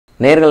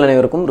நேயர்கள்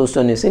அனைவருக்கும்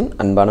ரூஸ்டர் நியூஸின்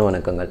அன்பான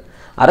வணக்கங்கள்.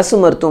 அரசு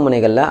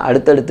மருத்துவமனைகளில்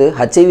அடுத்தடுத்து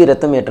HIV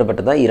ரத்தம்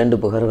ஏற்றப்பட்டதா 2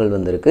 புகார்கள்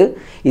வந்திருக்கு.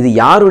 இது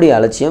யாருடைய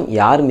அலட்சியம்,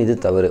 யார் மீது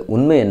தவறு,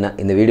 உண்மை என்ன,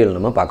 இந்த வீடியோவில்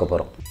நம்ம பார்க்க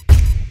போகிறோம்.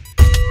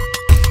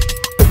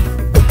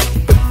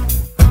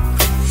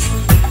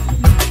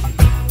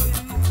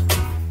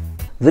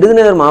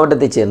 விருதுநகர்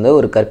மாவட்டத்தைச் சேர்ந்த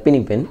ஒரு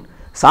கர்ப்பிணி பெண்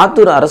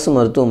சாத்தூர் அரசு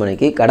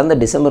மருத்துவமனைக்கு கடந்த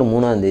டிசம்பர்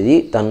 3ஆம் தேதி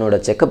தன்னோட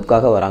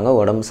செக்கப்புக்காக வராங்க.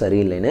 உடம்பு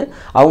சரியில்லைன்னு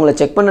அவங்கள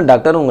செக் பண்ண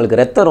டாக்டர், உங்களுக்கு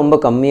ரத்தம் ரொம்ப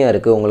கம்மியாக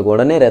இருக்குது, உங்களுக்கு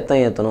உடனே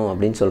ரத்தம் ஏற்றணும்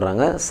அப்படின்னு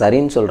சொல்கிறாங்க.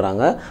 சரின்னு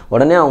சொல்கிறாங்க.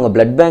 உடனே அவங்க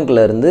பிளட்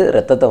பேங்க்கில் இருந்து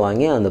ரத்தத்தை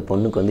வாங்கி அந்த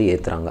பொண்ணுக்கு வந்து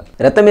ஏற்றுறாங்க.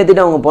 ரத்தம்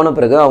ஏற்றிட்டு அவங்க போன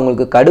பிறகு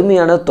அவங்களுக்கு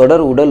கடுமையான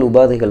தொடர் உடல்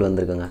உபாதைகள்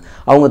வந்திருக்குங்க.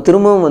 அவங்க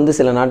திரும்பவும் வந்து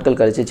சில நாட்கள்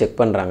கழித்து செக்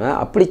பண்ணுறாங்க.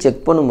 அப்படி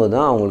செக் பண்ணும்போது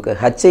தான் அவங்களுக்கு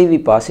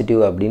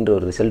HIV-positive அப்படின்ற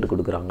ஒரு ரிசல்ட்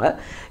கொடுக்குறாங்க.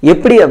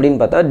 எப்படி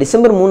அப்படின்னு பார்த்தா,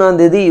 டிசம்பர் 3ஆம்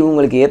தேதி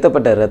இவங்களுக்கு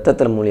ஏற்றப்பட்ட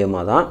ரத்தத்தின்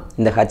மூலியமாக தான்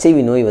இந்த HIV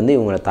நோய் வந்து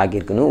இவங்களை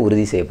தாக்கியிருக்குன்னு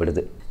உறுதி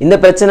செய்யப்படுது. இந்த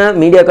பிரச்சனை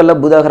மீடியாக்களில்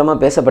பூதாகரமாக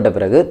பேசப்பட்ட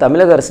பிறகு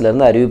தமிழக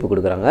அரசுலேருந்து அறிவிப்பு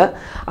கொடுக்குறாங்க.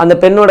 அந்த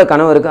பெண்ணோட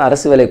கணவருக்கு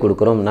அரசு வேலை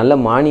கொடுக்குறோம், நல்ல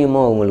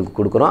மானியமும் அவங்களுக்கு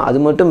கொடுக்குறோம், அது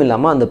மட்டும்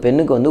இல்லாமல் அந்த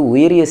பெண்ணுக்கு வந்து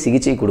உயரிய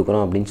சிகிச்சை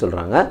கொடுக்குறோம் அப்படின்னு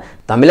சொல்கிறாங்க.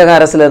 தமிழக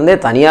அரசுலேருந்தே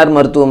தனியார்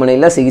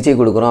மருத்துவமனையில் சிகிச்சை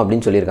கொடுக்குறோம்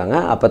அப்படின்னு சொல்லியிருக்காங்க.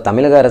 அப்போ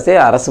தமிழக அரசே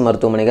அரசு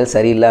மருத்துவமனைகள்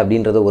சரியில்லை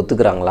அப்படின்றத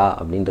ஒத்துக்கிறாங்களா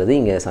அப்படின்றது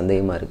இங்கே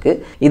சந்தேகமாக இருக்குது.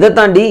 இதை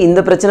தாண்டி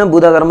இந்த பிரச்சனை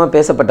பூதாகரமாக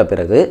பேசப்பட்ட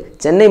பிறகு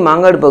சென்னை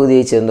மாங்காடு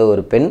பகுதியைச் சேர்ந்த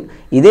ஒரு பெண்,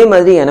 இதே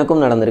மாதிரி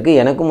எனக்கும் நடந்திருக்கு,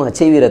 எனக்கும்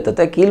HIV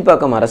ரத்தத்தை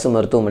கீழ்ப்பாக்கம் அரசு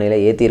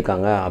மருத்துவமனையில்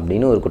ஏற்றிருக்காங்க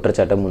அப்படின்னு ஒரு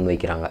குற்றச்சாட்டை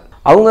முன்வைக்கிறாங்க.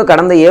 அவங்க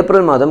கடந்த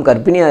ஏப்ரல் மாதம்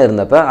கர்ப்பிணியாக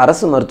இருந்தப்ப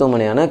அரசு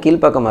மருத்துவமனையான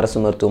கீழ்ப்பாக்கம் அரசு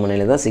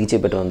மருத்துவமனையில் தான் சிகிச்சை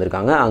பெற்று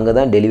வந்திருக்காங்க. அங்கே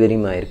தான்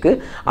டெலிவரியும் ஆயிருக்கு.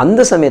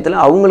 அந்த சமயத்தில்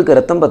அவங்களுக்கு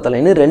ரத்தம்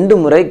பத்தலைன்னு 2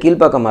 முறை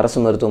கீழ்ப்பாக்கம் அரசு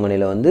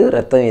மருத்துவமனையில் வந்து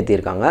ரத்தம்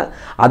ஏற்றிருக்காங்க.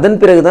 அதன்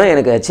பிறகு தான்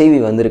எனக்கு HIV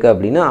வந்திருக்கு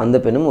அப்படின்னு அந்த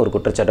பெண்ணும் ஒரு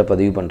குற்றச்சாட்டை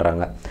பதிவு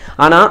பண்ணுறாங்க.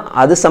 ஆனால்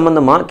அது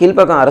சம்மந்தமாக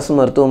கீழ்ப்பாக்கம் அரசு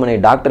மருத்துவமனை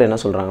டாக்டர் என்ன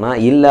சொல்கிறாங்கன்னா,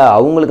 இல்லை,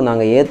 அவங்களுக்கு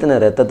நாங்கள் ஏற்றின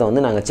ரத்தத்தை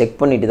வந்து நாங்கள் செக்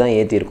பண்ணிட்டு தான்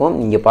ஏற்றிருக்கோம்,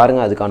 இங்கே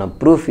பாருங்கள் அதுக்கான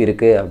ப்ரூஃப்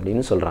இருக்குது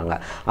அப்படின்னு சொல்கிறாங்க.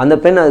 அந்த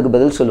பெண் அதுக்கு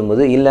பதில்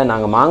சொல்லும்போது, இல்லை,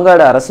 நாங்கள்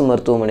மாங்காடு அரசு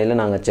மருத்துவமனையில்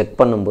நாங்கள் செக்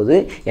பண்ணும்போது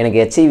எனக்கு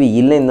HIV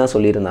இல்லைன்னு தான்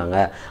சொல்லியிருந்தாங்க,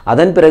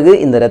 அதன் பிறகு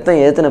இந்த ரத்தம்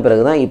ஏற்றின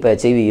பிறகு தான் இப்போ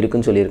HIV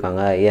இருக்குன்னு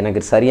சொல்லியிருக்காங்க,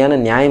 எனக்கு சரியான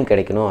நியாயம்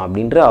கிடைக்கணும்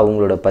அப்படின்ற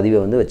அவங்களோட பதிவை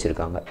வந்து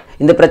வச்சுருக்காங்க.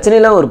 இந்த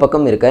பிரச்சனைலாம் ஒரு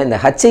பக்கம் இருக்க, இந்த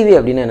HIV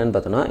அப்படின்னு என்னென்னு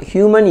பார்த்தோன்னா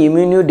ஹியூமன்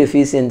இம்யூனோ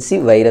டெஃபிஷியன்சி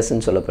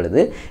வைரஸ்ன்னு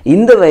சொல்லப்படுது.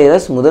 இந்த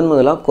வைரஸ்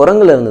முதலாக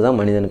குரங்குல இருந்து தான்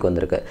மனிதனுக்கு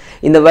வந்திருக்கு.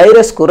 இந்த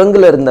வைரஸ்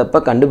குரங்குல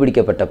இருந்தப்ப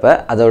கண்டுபிடிக்கப்பட்டப்ப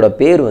அதோட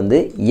பேர் வந்து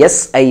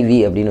SIV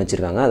அப்படின்னு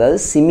வச்சுருக்காங்க, அதாவது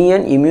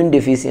சிமியன் இம்யூன்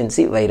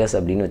டெஃபிஷியன்சி வைரஸ்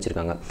அப்படின்னு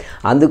வச்சுருக்காங்க.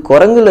 அந்த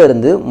குரங்குல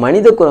இருந்து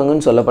மனித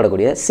குரங்குன்னு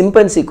சொல்லப்படக்கூடிய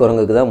சிம்பன்சி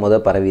குரங்குக்கு தான்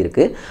பரவி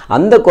இருக்கு.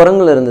 அந்த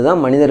குரங்குல இருந்து தான்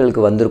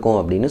மனிதர்களுக்கு வந்திருக்கும்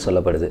அப்படின்னு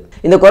சொல்லப்படுது.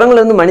 இந்த குரங்குல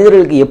இருந்து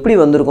மனிதர்களுக்கு எப்படி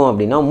வந்திருக்கும்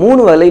அப்படின்னா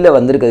 3 வழியில்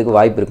வந்திருக்கிறதுக்கு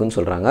வாய்ப்பு இருக்குன்னு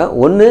சொல்றாங்க.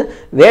 ஒன்று,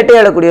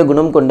 வேட்டையாடக்கூடிய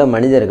குணம் கொண்ட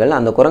மனிதர்கள்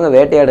அந்த குரங்கை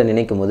வேட்டையாட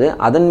நினைக்கும் போது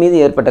அதன் மீது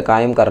ஏற்பட்ட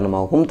காயம்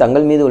காரணமாகவும்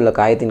தங்கள் மீது உள்ள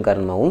காயத்தின்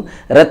காரணமாகவும்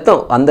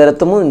ரத்தம், அந்த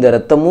ரத்தமும் இந்த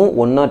ரத்தமும்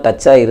ஒன்றா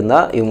டச்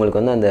ஆகிருந்தால்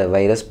இவங்களுக்கு வந்து அந்த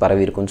வைரஸ்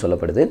பரவி இருக்குன்னு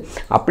சொல்லப்படுது.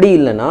 அப்படி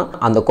இல்லைன்னா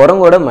அந்த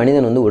குரங்கோட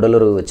மனிதன் வந்து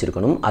உடலுறவு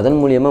வச்சிருக்கணும், அதன்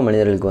மூலியமாக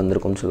மனிதர்களுக்கு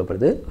வந்திருக்கும்னு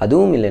சொல்லப்படுது.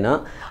 அதுவும் இல்லைன்னா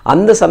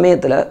அந்த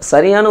சமயத்தில்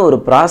சரியான ஒரு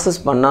ப்ராசஸ்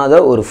பண்ணாத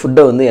ஒரு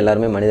ஃபுட்டை வந்து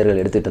எல்லாருமே மனிதர்கள்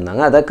எடுத்துகிட்டு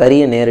இருந்தாங்க, அதை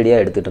கறியை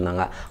நேரடியாக எடுத்துகிட்டு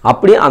இருந்தாங்க.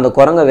 அப்படி அந்த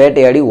குரங்கை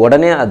வேட்டையாடி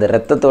உடனே அது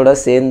ரத்தத்தோட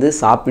சேர்ந்து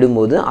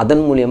சாப்பிடும்போது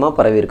அதன் மூலியமாக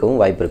பரவி இருக்கவும்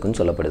வாய்ப்பு இருக்குன்னு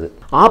சொல்லப்படுது.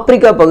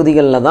 ஆப்பிரிக்கா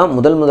பகுதிகளில் தான்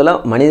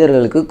முதலாக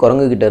மனிதர்களுக்கு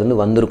குரங்கு கிட்ட இருந்து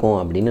வந்திருக்கும்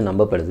அப்படின்னு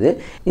நம்பப்படுது.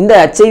 இந்த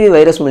HIV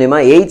வைரஸ்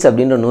மூலியமாக எய்ட்ஸ்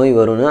அப்படின்ற நோய்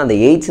வரும்னு அந்த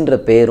எய்ட்ஸ்ன்ற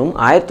பேரும்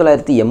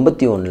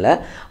 1981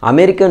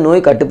 அமெரிக்க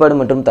நோய் கட்டுப்பாடு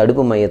மற்றும்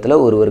தடுப்பு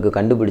மையத்தில் ஒருவருக்கு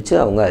கண்டுபிடிச்சு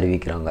அவங்க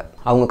அறிவிக்கிறாங்க.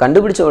 அவங்க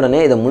கண்டுபிடிச்ச உடனே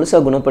இதை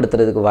முழுசாக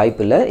குணப்படுத்துறதுக்கு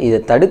வாய்ப்பு இல்லை, இதை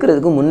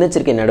தடுக்கிறதுக்கு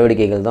முன்னெச்சரிக்கை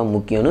நடவடிக்கைகள் தான்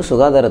முக்கியம்னு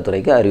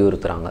சுகாதாரத்துறைக்கு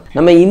அறிவுறுத்துறாங்க.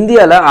 நம்ம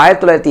இந்தியாவில்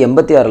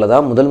 1986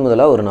 தான்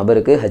முதலாக ஒரு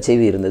நபருக்கு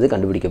HIV இருந்தது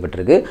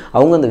கண்டுபிடிக்கப்பட்டிருக்கு.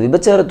 அவங்க அந்த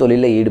விபச்சார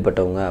தொழிலில்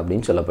ஈடுபட்டவங்க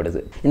அப்படின்னு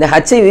சொல்லப்படுது. இந்த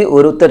HIV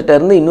ஒருத்தர்கிட்ட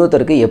இருந்து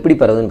இன்னொருத்தருக்கு எப்படி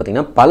பரவுதுன்னு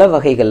பார்த்தீங்கன்னா பல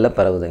வகைகளில்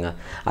பரவுதுங்க.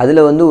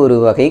 அதில் வந்து ஒரு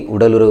வகை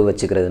உடலுறவு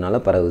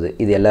வச்சுக்கிறதுனால பரவுது,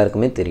 இது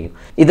எல்லாருக்குமே தெரியும்.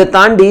 இதை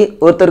தாண்டி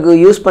ஒருத்தருக்கு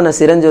யூஸ் பண்ண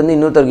சிரஞ்சு வந்து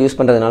இன்னொருத்தருக்கு யூஸ்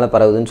பண்ணுறதுனால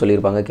பரவுதுன்னு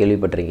சொல்லியிருப்பாங்க,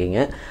 கேள்விப்பட்டிருக்கீங்க.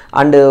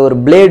 அண்டு ஒரு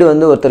பிளேடு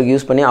வந்து ஒருத்தருக்கு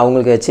யூஸ் பண்ணி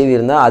அவங்களுக்கு HIV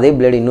இருந்தால் அதே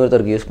பிளேடு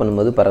இன்னொருத்தருக்கு யூஸ்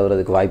பண்ணும்போது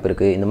பரவுறதுக்கு வாய்ப்பு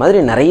இருக்குது. இந்த மாதிரி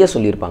நிறைய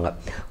சொல்லியிருப்பாங்க.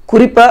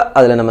 குறிப்பாக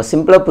அதில் நம்ம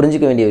சிம்பிளாக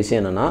புரிஞ்சிக்க வேண்டிய விஷயம்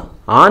என்னென்னா,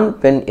 ஆண்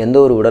பெண் எந்த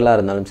ஒரு உடலாக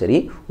இருந்தாலும் சரி,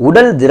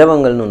 உடல்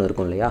திரவங்கள்னு ஒன்று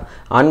இருக்கும் இல்லையா,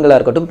 ஆண்களாக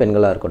இருக்கட்டும்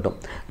பெண்களாக இருக்கட்டும்,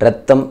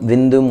 ரத்தம்,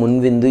 விந்து,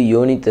 முன்விந்து,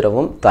 யோனி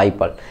திரவம்,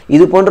 தாய்ப்பால்,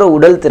 இது போன்ற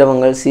உடல்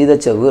திரவங்கள்,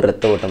 சீதச்சவ்வு,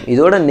 இரத்த ஓட்டம்,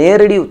 இதோட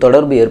நேரடி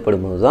தொடர்பு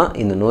ஏற்படும் போது தான்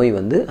இந்த நோய்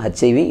வந்து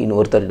HIV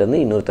ஒருத்தர்கிட்ட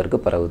இன்னொருத்தருக்கு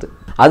பரவுது.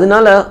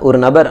 அதனால ஒரு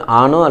நபர்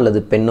ஆணோ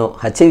அல்லது பெண்ணோ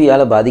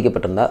HIV-யால்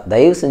பாதிக்கப்பட்டிருந்தால்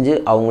தயவு செஞ்சு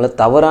அவங்கள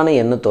தவறான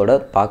எண்ணத்தோடு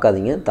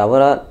பார்க்காதீங்க,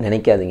 தவறாக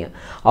நினைக்காதீங்க.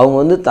 அவங்க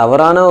வந்து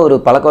தவறான ஒரு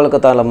பழக்க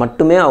வழக்கத்தால்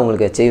மட்டுமே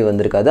அவங்களுக்கு HIV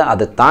வந்திருக்காது,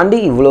 அதை தாண்டி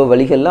இவ்வளோ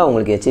வழிகளில்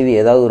அவங்களுக்கு HIV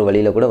ஏதாவது ஒரு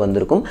வழியில் கூட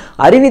வந்திருக்கும்.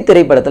 அருவி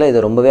திரைப்படத்தில் இதை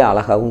ரொம்பவே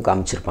அழகாகவும்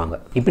காமிச்சிருப்பாங்க.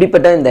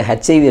 இப்படிப்பட்ட இந்த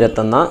HIV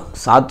ரத்தம் தான்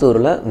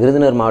சாத்தூரில்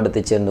விருதுநகர்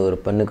மாவட்டத்தை சேர்ந்த ஒரு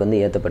பெண்ணுக்கு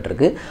வந்து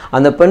ஏற்றப்பட்டிருக்கு.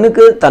 அந்த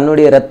பெண்ணுக்கு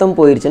தன்னுடைய ரத்தம்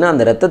போயிடுச்சுன்னா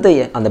அந்த ரத்தத்தை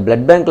அந்த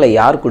பிளட் பேங்க்கில்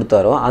யார்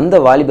கொடுத்தாரோ அந்த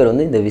வாலிபர்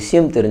வந்து இந்த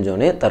விஷயம்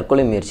தெரிஞ்சோடனே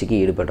தற்கொலை முயற்சிக்கு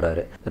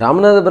ஈடுபடுறாரு.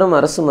 ராமநாதபுரம்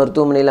அரசு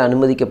மருத்துவமனை மருத்துவமனையில்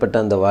அனுமதிக்கப்பட்ட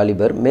அந்த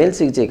வாலிபர் மேல்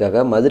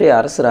சிகிச்சைக்காக மதுரை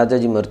அரசு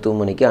ராஜாஜி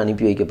மருத்துவமனைக்கு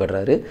அனுப்பி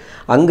வைக்கப்படுறாரு.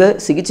 அங்கே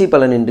சிகிச்சை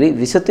பலனின்றி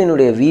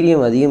விஷத்தினுடைய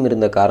வீரியம் அதிகம்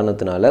இருந்த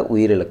காரணத்தினால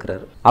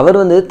உயிரிழக்கிறார். அவர்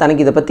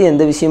தனக்கு இதை பற்றி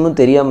எந்த விஷயமும்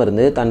தெரியாமல்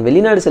இருந்து தான்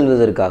வெளிநாடு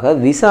செல்வதற்காக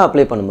விசா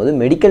அப்ளை பண்ணும்போது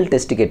மெடிக்கல்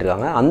டெஸ்ட்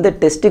கேட்டிருக்காங்க. அந்த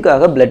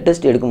டெஸ்ட்டுக்காக பிளட்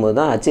டெஸ்ட் எடுக்கும்போது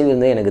தான்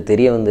HIV எனக்கு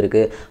தெரிய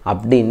வந்திருக்கு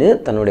அப்படின்னு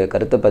தன்னுடைய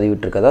கருத்தை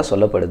பதிவிட்டிருக்கதா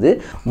சொல்லப்படுது.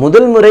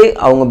 முதல் முறை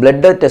அவங்க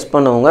பிளட்டை டெஸ்ட்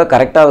பண்ணவங்க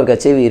கரெக்டாக அவருக்கு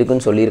HIV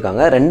இருக்குன்னு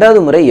சொல்லியிருக்காங்க. ரெண்டாவது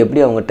முறை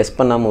எப்படி அவங்க டெஸ்ட்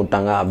பண்ணாமல்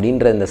விட்டாங்க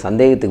அப்படின்ற இந்த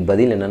சந்தேகத்துக்கு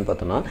பதில் என்னன்னு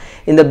பார்த்தோம்னா,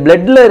 இந்த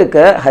பிளட்டில் இருக்க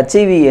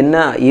HIV என்ன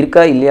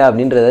இருக்கா இல்லையா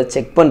அப்படின்றத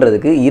செக்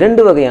பண்ணுறதுக்கு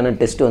 2 வகையான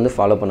டெஸ்ட்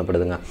ஃபாலோ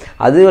பண்ணப்படுதுங்க.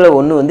 அதில்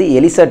ஒன்று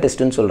எலிசா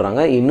டெஸ்ட்டுன்னு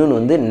சொல்கிறாங்க,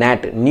 இன்னொன்று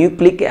NAT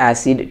நியூக்ளிக்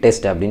ஆசிட்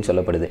டெஸ்ட் அப்படின்னு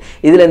சொல்லப்படுது.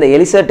 இதில் இந்த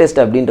எலிசா டெஸ்ட்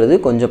அப்படின்றது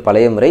கொஞ்சம்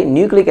பழைய முறை,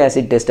 நியூக்ளிக்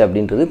ஆசிட் டெஸ்ட்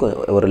அப்படின்றது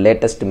ஒரு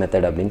லேட்டஸ்ட்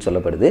மெத்தட் அப்படின்னு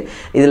சொல்லப்படுது.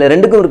 இதில்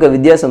ரெண்டுக்கும் இருக்க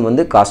வித்தியாசம்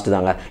காஸ்ட்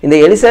தாங்க. இந்த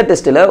எலிசா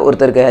டெஸ்ட்டில்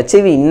ஒருத்தருக்கு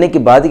HIV இன்னைக்கு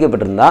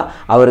பாதிக்கப்பட்டிருந்தா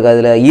அவருக்கு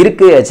அதில்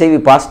இருக்குது HIV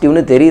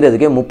பாசிட்டிவ்னு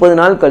தெரிகிறதுக்கே 30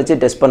 நாள் கழித்து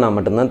டெஸ்ட் பண்ணால்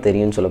மட்டும்தான்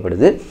தெரியும்னு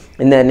சொல்லப்படுது.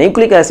 இந்த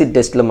நியூக்ளிக் ஆசிட்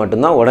டெஸ்ட்டில்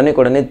மட்டும்தான்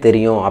உடனே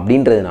தெரியும்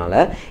அப்படின்றதுனால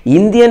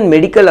இந்தியன்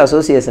மெடிக்கல்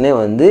அசோசியேஷனே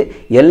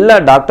எல்லா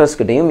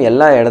டாக்டர்ஸ்கிட்டையும்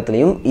எல்லா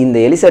இடத்துலையும் இந்த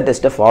எலிசா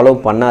டெஸ்ட்டை ஃபாலோ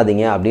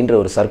பண்ணாதீங்க அப்படின்ற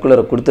ஒரு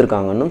சர்க்குலரை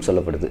கொடுத்துருக்காங்கன்னு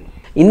சொல்லப்படுது.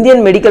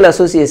 இந்தியன் மெடிக்கல்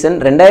அசோசியேஷன்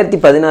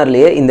 2016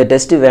 இந்த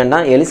டெஸ்ட்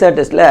வேண்டாம், எலிசா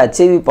டெஸ்ட்டில்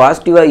HIV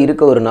பாசிட்டிவாக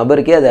இருக்க ஒரு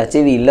நபருக்கே அது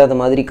HIV இல்லாத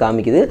மாதிரி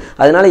காமிக்குது,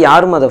 அதனால்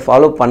யாரும் அதை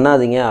ஃபாலோ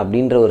பண்ணாதீங்க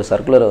அப்படின்ற ஒரு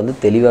சர்க்குலரை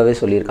தெளிவாகவே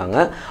சொல்லியிருக்காங்க.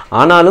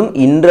 ஆனாலும்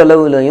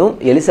இன்றளவுலையும்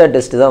எலிசா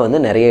டெஸ்ட்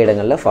தான் நிறைய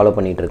இடங்களில் ஃபாலோ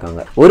பண்ணிகிட்டு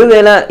இருக்காங்க.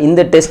 ஒருவேளை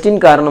இந்த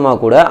டெஸ்ட்டின்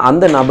காரணமாக கூட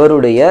அந்த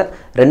நபருடைய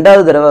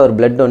 2வது தடவை அவர்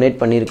பிளட் டொனேட்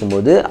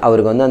பண்ணியிருக்கும்போது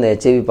அவருக்கு அந்த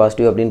HIV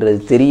பாசிட்டிவ் அப்படின்றது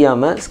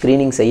தெரியாமல்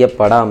ஸ்க்ரீனிங்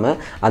செய்யப்படாமல்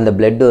அந்த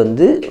பிளட்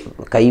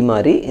கை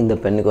மாறி இந்த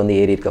பெண்ணுக்கு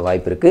ஏறி இருக்க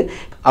வாய்ப்பு இருக்குது.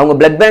 அவங்க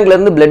பிளட்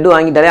பேங்க்லேருந்து பிளட்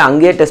வாங்கிட்டாலே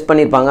அங்கேயே டெஸ்ட்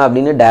பண்ணியிருப்பாங்க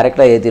அப்படின்னு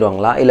டைரெக்டாக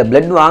ஏற்றிடுவாங்களா, இல்லை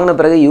பிளட் வாங்கின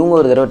பிறகு இவங்க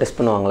ஒரு தடவை டெஸ்ட்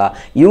பண்ணுவாங்களா,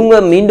 இவங்க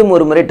மீண்டும்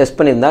ஒரு முறை டெஸ்ட்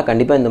பண்ணியிருந்தால்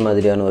கண்டிப்பாக இந்த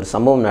மாதிரியான ஒரு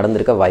சம்பவம்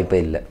நடந்திருக்க வாய்ப்பே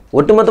இல்லை.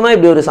 ஒட்டுமொத்தமாக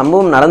இப்படி ஒரு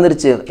சம்பவம்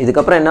நடந்துருச்சு,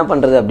 இதுக்கப்புறம் என்ன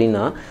பண்ணுறது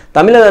அப்படின்னா,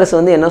 தமிழக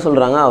அரசு என்ன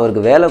சொல்கிறாங்க,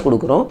 அவருக்கு வேலை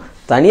கொடுக்குறோம்,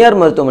 தனியார்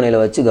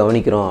மருத்துவமனையில் வச்சு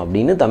கவனிக்கிறோம்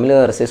அப்படின்னு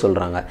தமிழக அரசே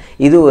சொல்கிறாங்க.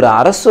 இது ஒரு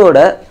அரசோட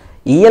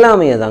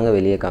இயலாமையை தாங்க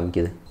வெளியே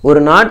காமிக்குது. ஒரு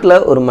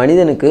நாட்டில் ஒரு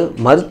மனிதனுக்கு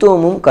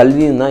மருத்துவமும்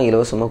கல்வியும் தான்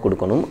இலவசமாக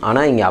கொடுக்கணும்,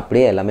 ஆனால் இங்கே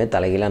அப்படியே எல்லாமே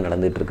தலைகீழாக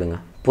நடந்துகிட்டு இருக்குங்க.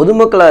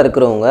 பொதுமக்களாக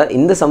இருக்கிறவங்க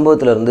இந்த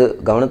சம்பவத்திலேருந்து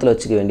கவனத்தில்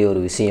வச்சுக்க வேண்டிய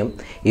ஒரு விஷயம்,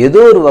 ஏதோ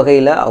ஒரு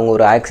வகையில் அவங்க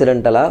ஒரு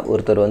ஆக்சிடென்டலாக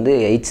ஒருத்தர்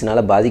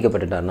எய்ட்ஸ்னால்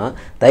பாதிக்கப்பட்டுட்டார்னா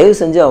தயவு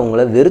செஞ்சு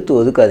அவங்கள வெறுத்து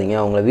ஒதுக்காதீங்க,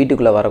 அவங்கள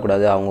வீட்டுக்குள்ளே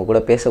வரக்கூடாது, அவங்க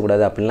கூட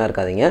பேசக்கூடாது அப்படின்லாம்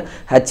இருக்காதீங்க.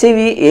 HIV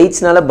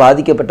எய்ட்ஸ்னால்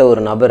பாதிக்கப்பட்ட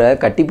ஒரு நபரை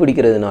கட்டி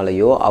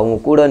பிடிக்கிறதுனாலையோ அவங்க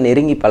கூட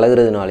நெருங்கி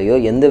பழகிறதுனாலையோ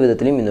எந்த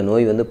விதத்துலையும் இந்த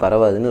நோய்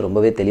பரவாதுன்னு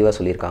ரொம்பவே தெளிவாக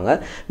சொல்லியிருக்காங்க.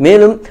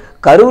 மேலும்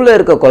கருவில்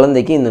இருக்க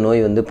குழந்தைக்கு இந்த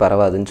நோய்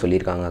பரவாதுன்னு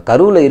சொல்லியிருக்காங்க.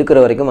 கருவில் இருக்கிற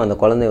வரைக்கும் அந்த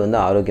குழந்தை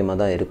ஆரோக்கியமாக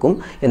தான் இருக்கும்,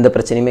 எந்த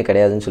பிரச்சனையுமே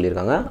கிடையாதுன்னு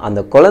சொல்லியிருக்காங்க. அந்த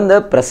குழந்தை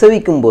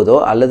பிரசவிக்கும் போதோ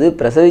அல்லது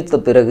பிரசவித்த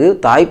பிறகு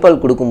தாய்ப்பால்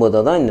கொடுக்கும் போதோ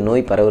தான் இந்த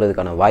நோய்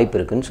பரவுறதுக்கான வாய்ப்பு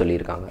இருக்குன்னு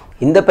சொல்லியிருக்காங்க.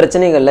 இந்த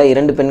பிரச்சனைகளில்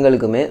 2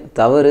 பெண்களுக்குமே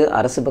தவறு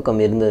அரசு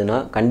பக்கம் இருந்ததுன்னா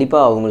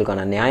கண்டிப்பாக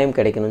அவங்களுக்கான நியாயம்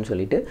கிடைக்கணும்னு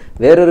சொல்லிட்டு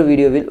வேறொரு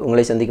வீடியோவில்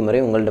உங்களை சந்திக்கும்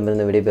வரை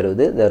உங்களிடமிருந்து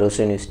விடைபெறுவது த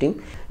ரூஸ்டர் நியூஸ் டீம்.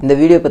 இந்த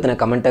வீடியோ பற்றின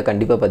கமெண்ட்டை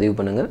கண்டிப்பாக பதிவு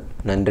பண்ணுங்கள்.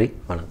 நன்றி,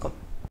 வணக்கம்.